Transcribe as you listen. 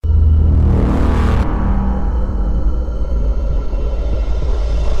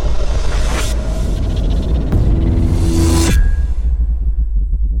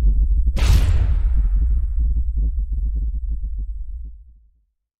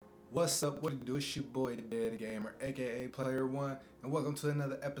What's up? What it do? It's your boy, the Dead Gamer, aka Player One, and welcome to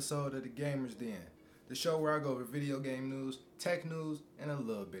another episode of the Gamers Den, the show where I go over video game news, tech news, and a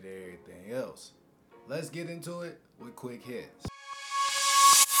little bit of everything else. Let's get into it with quick hits.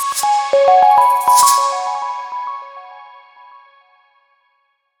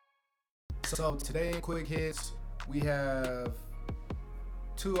 So today in quick hits, we have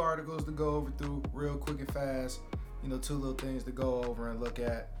two articles to go over through real quick and fast. Two little things to go over and look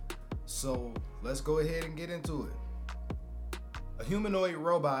at. So let's go ahead and get into it. A humanoid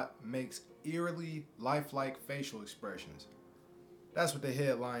robot makes eerily lifelike facial expressions. That's what the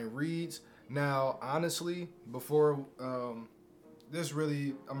headline reads. Now, honestly, before I'm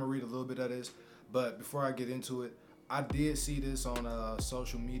gonna read a little bit of this, but before I get into it, I did see this on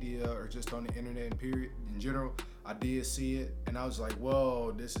social media or just on the internet in general. I did see it, and I was like,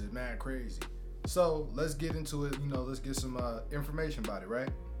 whoa, this is mad crazy. So let's get into it. Let's get some information about it, right?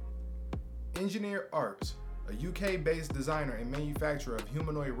 Engineer Arts, a UK-based designer and manufacturer of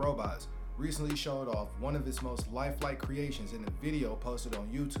humanoid robots, recently showed off one of its most lifelike creations in a video posted on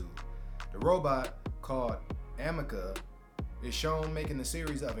YouTube. The robot, called Amica, is shown making a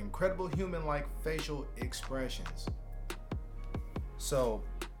series of incredible human-like facial expressions. So,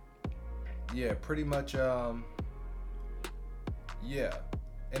 yeah, pretty much, and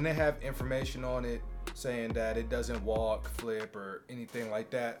they have information on it saying that it doesn't walk, flip, or anything like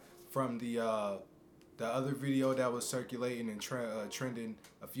that from the other video that was circulating and trending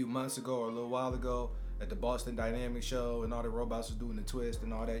a few months ago or a little while ago at the Boston Dynamics show, and all the robots was doing the twist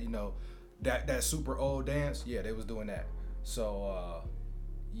and all that, that super old dance. Yeah, they was doing that. So,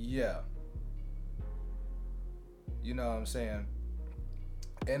 yeah. You know what I'm saying?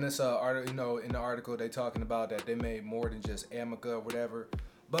 And this article, in the article they talking about that they made more than just Amica or whatever.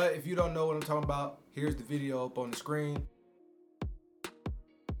 But if you don't know what I'm talking about, here's the video up on the screen.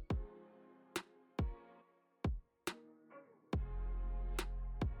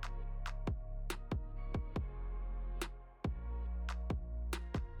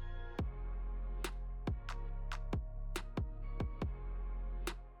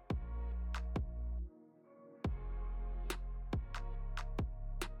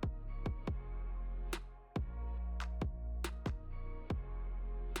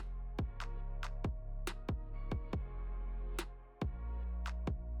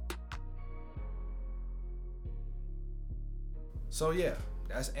 So yeah,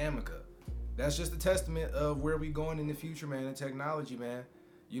 that's Amica. That's just a testament of where we going in the future, man, and technology, man.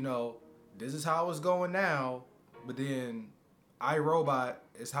 This is how it's going now, but then iRobot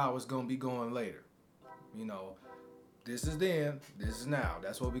is how it's gonna be going later. This is then, this is now.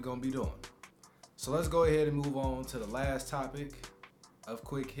 That's what we're gonna be doing. So let's go ahead and move on to the last topic of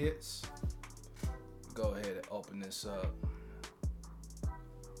quick hits. Go ahead and open this up.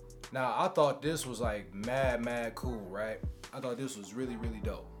 Now, I thought this was like mad cool, right? I thought this was really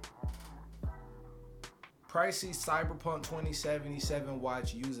dope. Pricey Cyberpunk 2077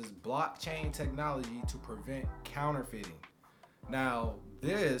 watch uses blockchain technology to prevent counterfeiting. Now,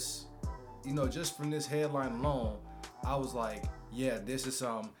 this, just from this headline alone, I was like, yeah, this is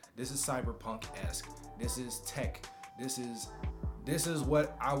cyberpunk-esque. This is tech. This is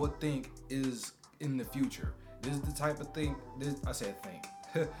what I would think is in the future. This is the type of thing. This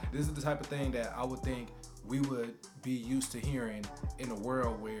is the type of thing that I would think we would be used to hearing in a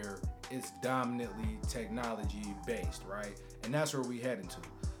world where it's dominantly technology based, right? And that's where we heading to,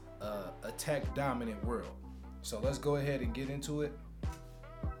 a tech dominant world. So let's go ahead and get into it.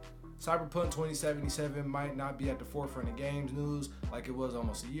 Cyberpunk 2077 might not be at the forefront of games news like it was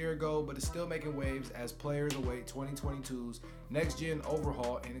almost a year ago, but it's still making waves as players await 2022's next-gen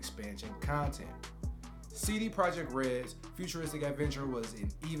overhaul and expansion content. CD Projekt Red's futuristic adventure was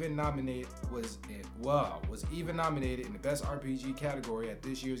even nominated in the Best RPG category at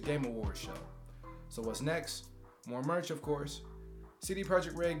this year's Game Awards show. So what's next? More merch, of course. CD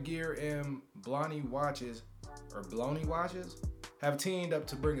Projekt Red Gear and Blony Watches have teamed up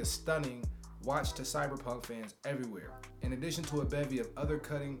to bring a stunning watch to cyberpunk fans everywhere, in addition to a bevy of other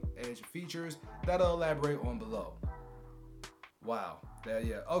cutting-edge features that I'll elaborate on below. Wow.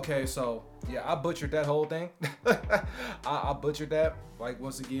 Okay, so yeah, I butchered that whole thing. I butchered that. Like,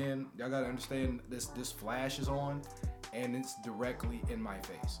 once again, y'all gotta understand this flash is on and it's directly in my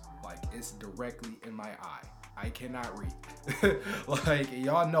face. Like, it's directly in my eye. I cannot read. Like,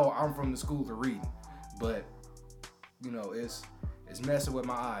 y'all know I'm from the school of reading, but it's messing with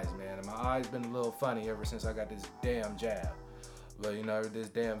my eyes, man. And my eyes been a little funny ever since I got this damn jab. But this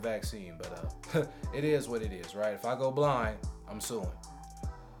damn vaccine. But it is what it is, right? If I go blind, I'm suing.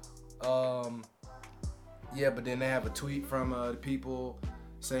 Yeah, but then they have a tweet from the people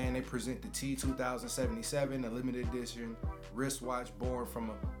saying they present the T2077, a limited edition wristwatch born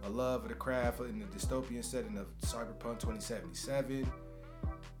from a love of the craft in the dystopian setting of Cyberpunk 2077.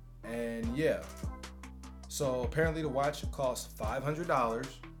 And yeah, so apparently the watch costs $500,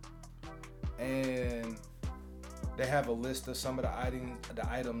 and they have a list of some of the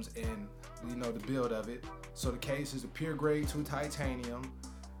items and the build of it. So the case is a pure grade 2 titanium,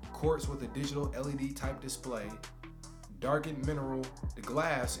 quartz with a digital LED type display, darkened mineral. The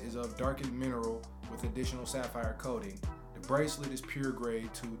glass is of darkened mineral with additional sapphire coating. The bracelet is pure grade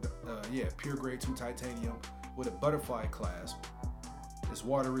 2 titanium with a butterfly clasp. It's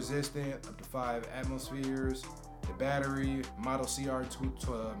water resistant up to 5 atmospheres. The battery, Model CR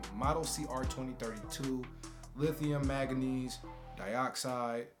 2032, lithium manganese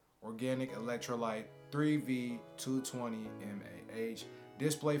dioxide, organic electrolyte, 3V220 mAh.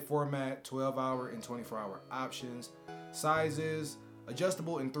 Display format, 12-hour and 24-hour options. Sizes,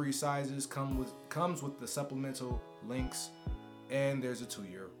 adjustable in 3 sizes, comes with the supplemental links, and there's a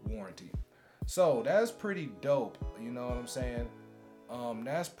 2-year warranty. So that's pretty dope, you know what I'm saying?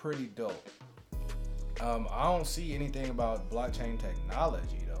 That's pretty dope. I don't see anything about blockchain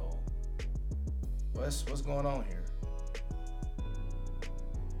technology though. What's going on here?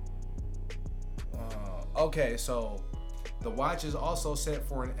 Okay, so the watch is also set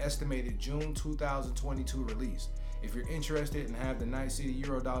for an estimated June 2022 release. If you're interested and have the Night City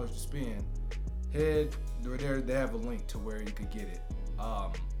Euro dollars to spend, head there. They have a link to where you could get it.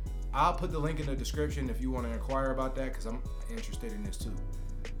 I'll put the link in the description if you want to inquire about that, because I'm interested in this too.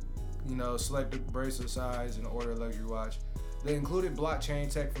 Select the bracelet size and order a luxury watch. They included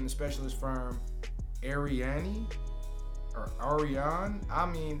blockchain tech from the specialist firm Ariane. I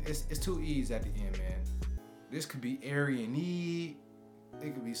mean, it's 2 E's at the end, man. This could be Ariane.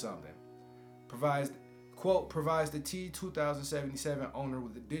 It could be something. Provides the T2077 owner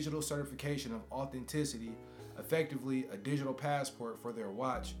with a digital certification of authenticity, effectively a digital passport for their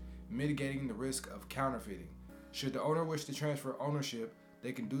watch, mitigating the risk of counterfeiting. Should the owner wish to transfer ownership,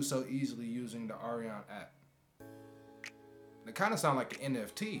 they can do so easily using the Ariane app. It kind of sounds like an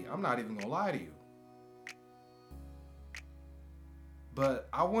NFT. I'm not even gonna lie to you. But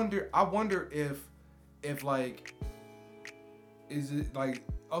I wonder if like, is it like,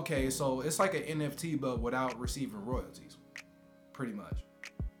 okay, so it's like an NFT but without receiving royalties, pretty much.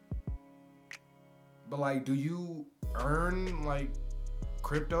 But like, do you earn like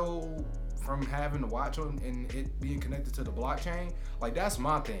crypto from having the watch on and it being connected to the blockchain? Like, that's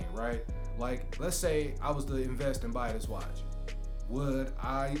my thing, right? Like, let's say I was to invest and buy this watch. Would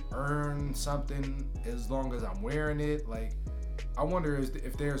I earn something as long as I'm wearing it? Like, I wonder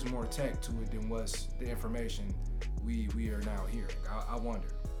if there's more tech to it than what's the information we are now hearing. I wonder.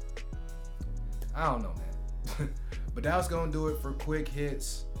 I don't know, man. But that's gonna do it for quick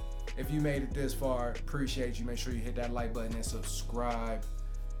hits. If you made it this far, appreciate you. Make sure you hit that like button and subscribe.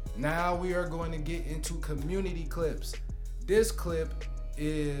 Now we are going to get into community clips. This clip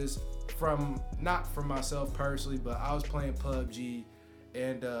is not from myself personally, but I was playing PUBG,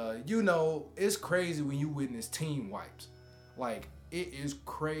 and it's crazy when you witness team wipes. Like, it is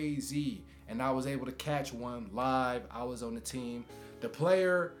crazy. And I was able to catch one live. I was on the team. The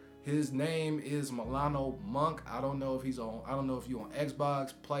player, his name is Milano Monk. I don't know if you on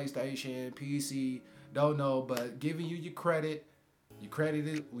Xbox, PlayStation, PC, don't know, but giving you your credit. You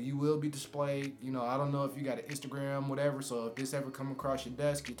credited, you will be displayed. I don't know if you got an Instagram, whatever. So if this ever come across your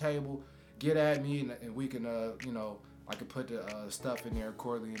desk, your table, get at me and we can, I can put the stuff in there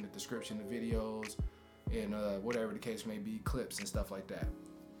accordingly in the description, the videos, and whatever the case may be, clips and stuff like that.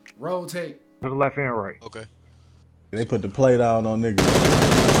 Roll tape. To the left and right. Okay. They put the play down on niggas.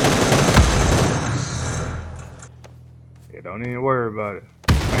 Yeah, don't even worry about it.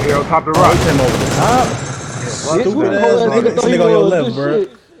 Here on top of the rock. He came over the top. Stupid ass nigga. This nigga on your left, bro.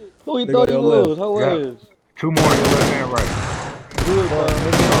 Who he thought he was? How was? 2 more to the left and right. Good, bro.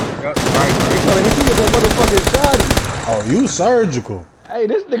 Yep, right. He trying to hit you with that motherfucking shot. Oh, you surgical. Hey,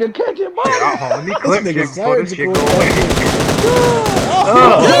 this nigga catching ball. Let me clip This shit nigga before this shit go away.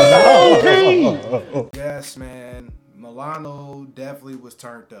 Oh, Yes, man. Milano definitely was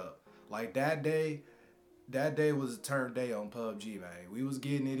turned up. Like, that day was a turned day on PUBG, man. We was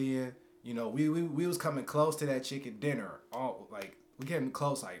getting it in. We was coming close to that chicken dinner. We came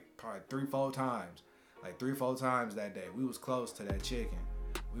close like probably 3-4 times. Like 3-4 times that day. We was close to that chicken.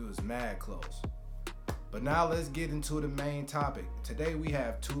 We was mad close. But now let's get into the main topic. Today we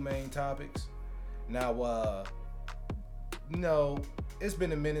have 2 main topics. Now, it's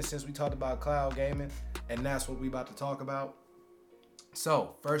been a minute since we talked about cloud gaming, and that's what we about to talk about.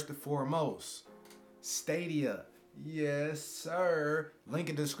 So, first and foremost, Stadia Yes, sir. Link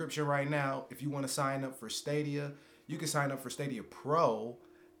in the description right now. If you want to sign up for Stadia, you can sign up for Stadia Pro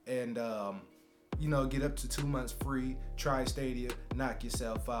and get up to 2 months free. Try Stadia, knock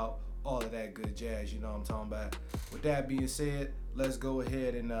yourself out, all of that good jazz. You know what I'm talking about. With that being said, let's go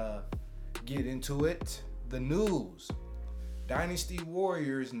ahead and get into it. The news: Dynasty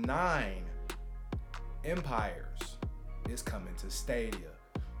Warriors 9 Empires is coming to Stadia.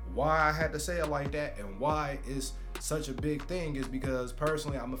 Why I had to say it like that and why it's such a big thing is because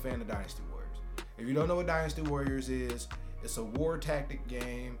personally I'm a fan of Dynasty Warriors. If you don't know what Dynasty Warriors is, it's a war tactic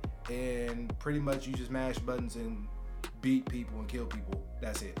game and pretty much you just mash buttons and beat people and kill people.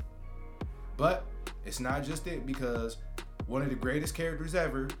 That's it. But it's not just it, because one of the greatest characters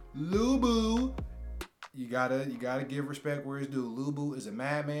ever, Lubu, you gotta give respect where it's due. Lubu is a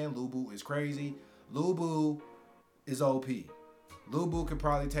madman. Lubu is crazy. Lubu is OP. Lubu could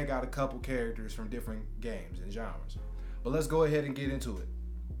probably take out a couple characters from different games and genres. But let's go ahead and get into it.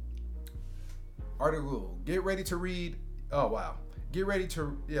 Article. Get ready to read. Oh wow. Get ready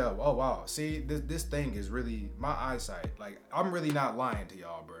to oh wow. See, this thing is really my eyesight. Like, I'm really not lying to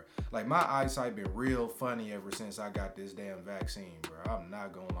y'all, bro. Like, my eyesight been real funny ever since I got this damn vaccine, bro. I'm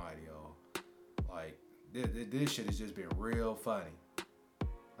not gonna lie to y'all. Like, this shit has just been real funny.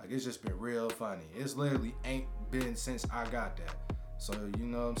 Like, it's just been real funny. It's literally ain't been since I got that. So, you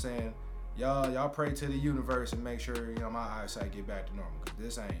know what I'm saying? Y'all pray to the universe and make sure, my eyesight get back to normal. Cause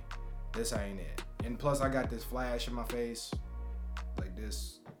this ain't it. And plus I got this flash in my face. Like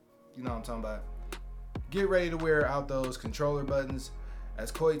this, you know what I'm talking about? Get ready to wear out those controller buttons,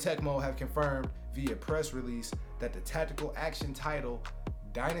 as Koei Tecmo have confirmed via press release that the tactical action title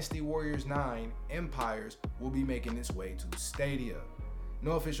Dynasty Warriors 9 Empires will be making its way to Stadia.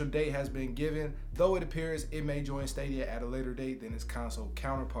 No official date has been given, though it appears it may join Stadia at a later date than its console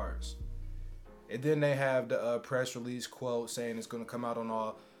counterparts. And then they have the press release quote saying it's going to come out on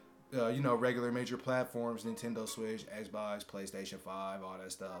all, regular major platforms: Nintendo Switch, Xbox, PlayStation 5, all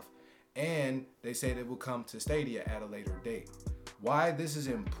that stuff. And they said it will come to Stadia at a later date. Why this is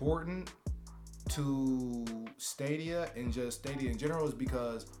important to Stadia and just Stadia in general is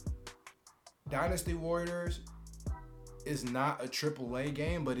because Dynasty Warriors is not a AAA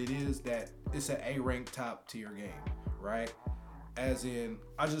game, but it's an A-ranked top tier game, right? As in,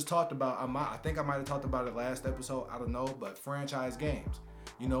 I just talked about, I think I might have talked about it last episode, I don't know, but franchise games.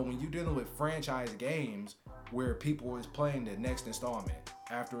 When you're dealing with franchise games where people is playing the next installment,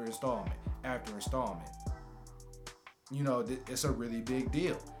 after installment, after installment, it's a really big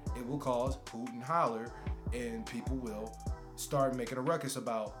deal. It will cause hoot and holler, and people will start making a ruckus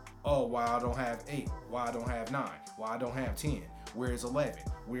about, oh, why I don't have 8, why I don't have 9, why I don't have 10, where's 11,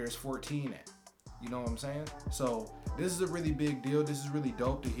 where's 14 at? You know what I'm saying? So this is a really big deal. This is really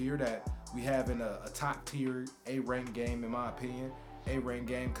dope to hear that we having a top tier A-ranked game, in my opinion. A-ranked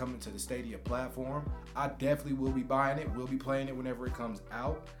game coming to the Stadia platform. I definitely will be buying it. We'll be playing it whenever it comes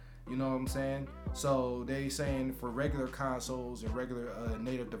out. You know what I'm saying? So they saying for regular consoles and regular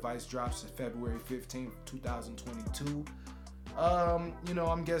native device drops February 15th, 2022.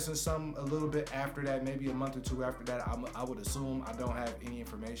 I'm guessing a little bit after that, maybe a month or two after that. I would assume, I don't have any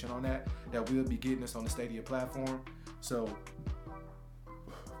information on that we'll be getting this on the Stadia platform. So,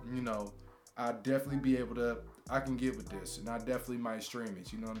 I definitely be able to, I can get with this, and I definitely might stream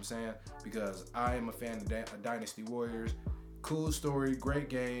it, you know what I'm saying? Because I am a fan of Dynasty Warriors. Cool story, great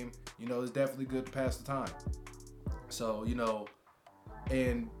game, it's definitely good to pass the time. So,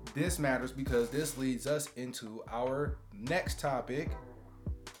 and this matters because this leads us into our next topic,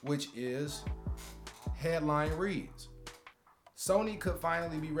 which is headline reads: Sony could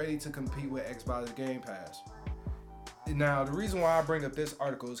finally be ready to compete with Xbox Game Pass. Now, the reason why I bring up this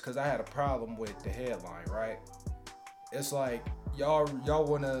article is because I had a problem with the headline, right? It's like y'all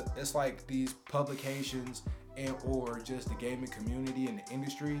wanna, it's like these publications and or just the gaming community and the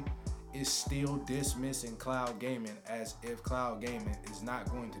industry is still dismissing cloud gaming as if cloud gaming is not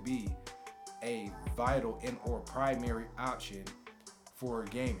going to be a vital and or primary option for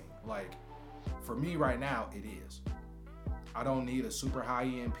gaming. Like, for me right now, it is. I don't need a super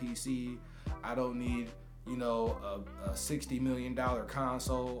high-end PC. I don't need, a $60 million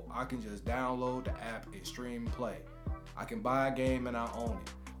console. I can just download the app and stream and play. I can buy a game and I own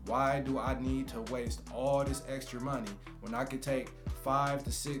it. Why do I need to waste all this extra money when I could take $5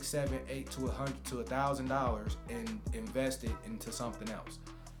 to $6, $7, $8 to $100 to $1,000 and invest it into something else?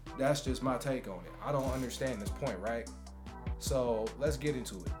 That's just my take on it. I don't understand this point, right? So let's get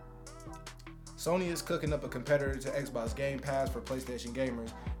into it. Sony is cooking up a competitor to Xbox Game Pass for PlayStation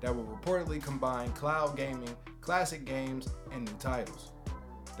gamers that will reportedly combine cloud gaming, classic games, and new titles.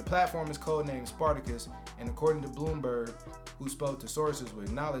 The platform is codenamed Spartacus and according to Bloomberg, who spoke to sources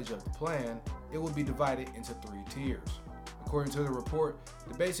with knowledge of the plan, it will be divided into 3 tiers. According to the report,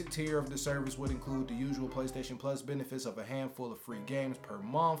 the basic tier of the service would include the usual PlayStation Plus benefits of a handful of free games per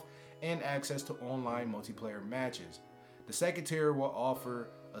month and access to online multiplayer matches. The second tier will offer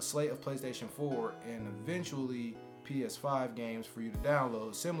a slate of PlayStation 4 and eventually PS5 games for you to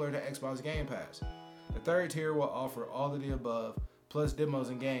download, similar to Xbox Game Pass. The third tier will offer all of the above, plus demos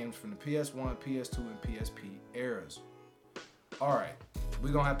and games from the PS1, PS2, and PSP eras. Alright,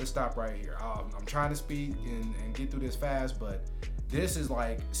 we're gonna have to stop right here. I'm trying to speed and get through this fast, but this is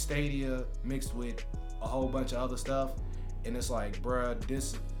like Stadia mixed with a whole bunch of other stuff. And it's like, bruh,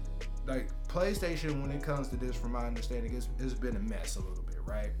 this, like, PlayStation, when it comes to this, from my understanding, it's been a mess a little bit,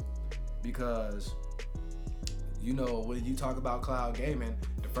 right? Because, you know, when you talk about cloud gaming,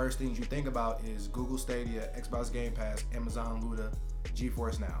 the first things you think about is Google Stadia, Xbox Game Pass, Amazon Luna,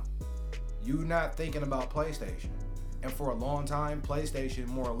 GeForce Now. You're not thinking about PlayStation. And for a long time, PlayStation,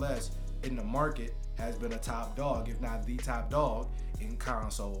 more or less, in the market, has been a top dog, if not the top dog, in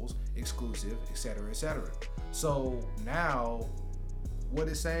consoles, exclusive, etc., etc. So now, what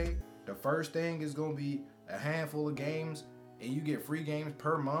it say? The first thing is going to be a handful of games, and you get free games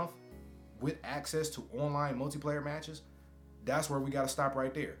per month with access to online multiplayer matches. That's where we got to stop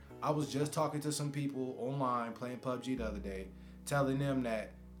right there. I was just talking to some people online playing PUBG the other day, telling them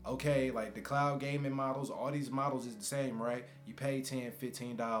that, okay, like the cloud gaming models, all these models is the same, right? You pay $10,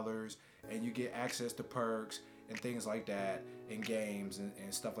 $15 and you get access to perks and things like that, and games and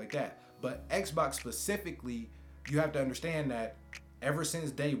stuff like that. But Xbox specifically, you have to understand that ever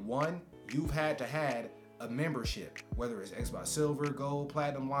since day one, you've had to had a membership, whether it's Xbox Silver, Gold,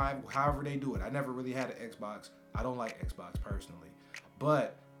 Platinum, Live, however they do it. I never really had an Xbox. I don't like Xbox personally,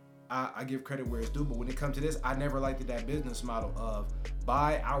 but I give credit where it's due. But when it comes to this, I never liked that business model of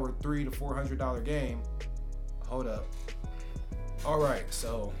buy our $300 to $400 game. Hold up. All right,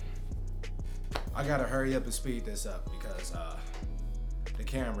 so I gotta hurry up and speed this up because the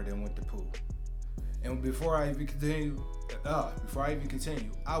camera then went to poo. And before I even continue,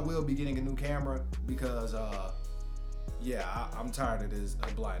 I will be getting a new camera because I'm tired of this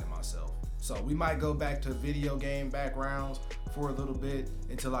blinding myself. So we might go back to video game backgrounds for a little bit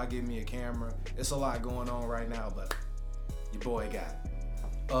until I get me a camera. It's a lot going on right now, but your boy got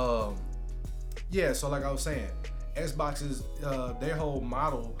it. So like I was saying, Xbox's their whole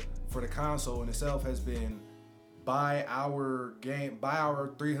model for the console in itself has been buy our $300,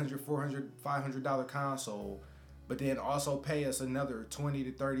 $400, $500 console, but then also pay us another $20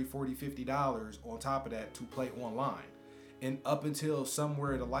 to $30, $40, $50 on top of that to play online. And up until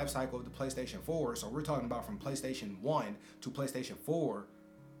somewhere in the life cycle of the PlayStation 4, so we're talking about from PlayStation 1 to PlayStation 4,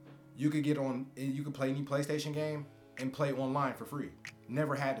 you could get on, you could play any PlayStation game and play online for free.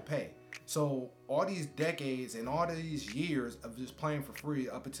 Never had to pay. So all these decades and all these years of just playing for free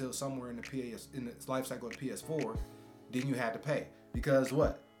up until somewhere in the life cycle of the PS4, then you had to pay. Because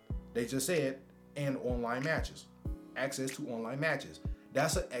what? They just said, and online matches. Access to online matches.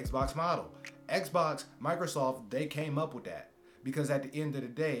 That's an Xbox model. Xbox, Microsoft, they came up with that because at the end of the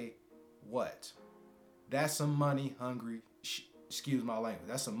day, what? That's some money hungry, excuse my language,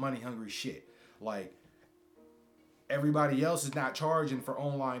 that's some money hungry shit. Like, everybody else is not charging for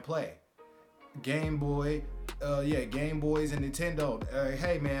online play. Game Boys and Nintendo,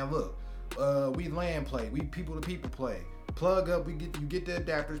 hey man, look, we LAN play, we people to people play. Plug up, you get the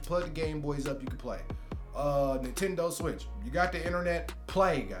adapters, plug the Game Boys up, you can play. Nintendo Switch, you got the internet,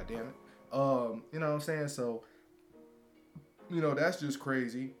 play, goddammit. You know what I'm saying? So, you know, that's just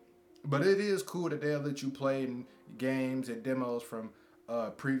crazy. But it is cool that they'll let you play in games and demos from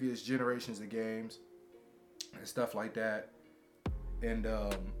previous generations of games and stuff like that. And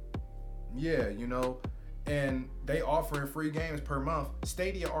you know, and they offering free games per month.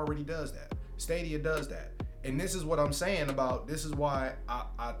 Stadia already does that. Stadia does that. And this is what I'm saying about, this is why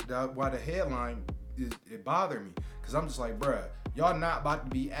why the headline it bothered me, because I'm just like, bruh, y'all not about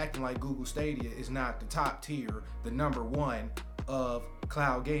to be acting like Google Stadia is not the top tier, the number one of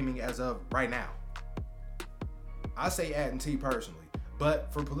cloud gaming as of right now. I say AT&T personally,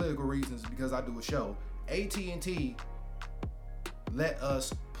 but for political reasons, because I do a show, AT&T let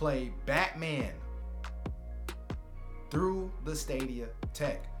us play Batman through the Stadia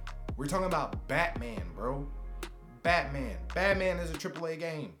tech. We're talking about Batman, bro. Batman. Batman is a AAA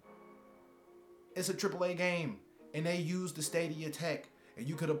game. It's a AAA game. And they use the Stadia tech. And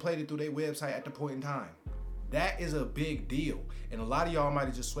you could have played it through their website at the point in time. That is a big deal. And a lot of y'all might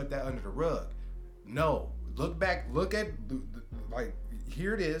have just swept that under the rug. No. Look back. Look at, like,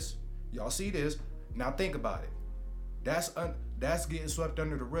 here it is. Y'all see this. Now think about it. That's getting swept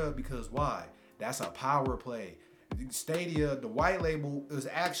under the rug because why? That's a power play. Stadia, the white label, is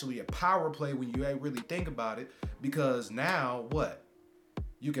actually a power play when you really think about it, because now what?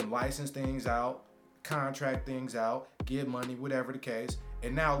 You can license things out, contract things out, give money, whatever the case.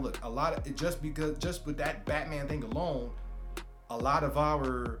 And now look, a lot of it, just with that Batman thing alone, a lot of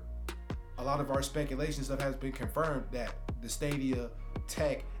our speculation stuff has been confirmed that the Stadia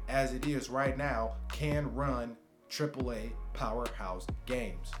tech as it is right now can run AAA powerhouse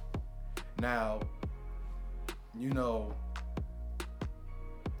games. Now, you know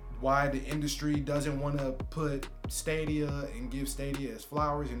why the industry doesn't want to put Stadia and give Stadia its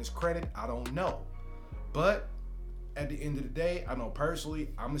flowers and its credit, I don't know. But at the end of the day, I know personally,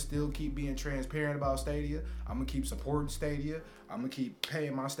 I'm going to still keep being transparent about Stadia. I'm going to keep supporting Stadia. I'm going to keep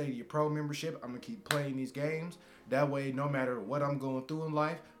paying my Stadia Pro membership. I'm going to keep playing these games. That way, no matter what I'm going through in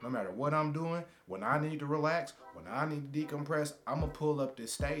life, no matter what I'm doing, when I need to relax, when I need to decompress, I'm going to pull up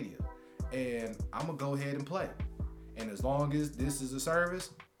this Stadia and I'm going to go ahead and play. And as long as this is a service,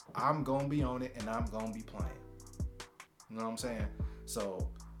 I'm going to be on it and I'm going to be playing. You know what I'm saying? So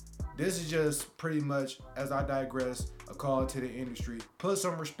this is just pretty much, as I digress, a call to the industry. Put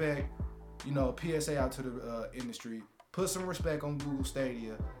some respect, PSA out to the industry. Put some respect on Google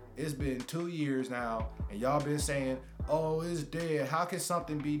Stadia. It's been 2 years now, and y'all been saying, "Oh, it's dead." How can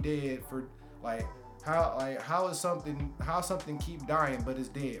something be dead for how something keep dying but it's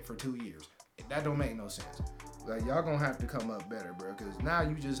dead for 2 years? That don't make no sense. Like, y'all gonna have to come up better, bro, because now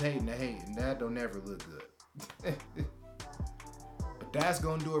you just hating the hate, and that don't never look good. But that's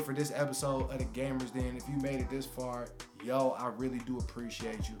gonna do it for this episode of the Gamers Den. If you made it this far, yo, I really do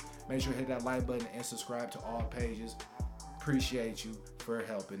appreciate you. Make sure to hit that like button and subscribe to all pages. Appreciate you for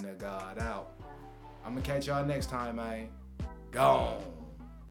helping the God out. I'm gonna catch y'all next time, man. Gone.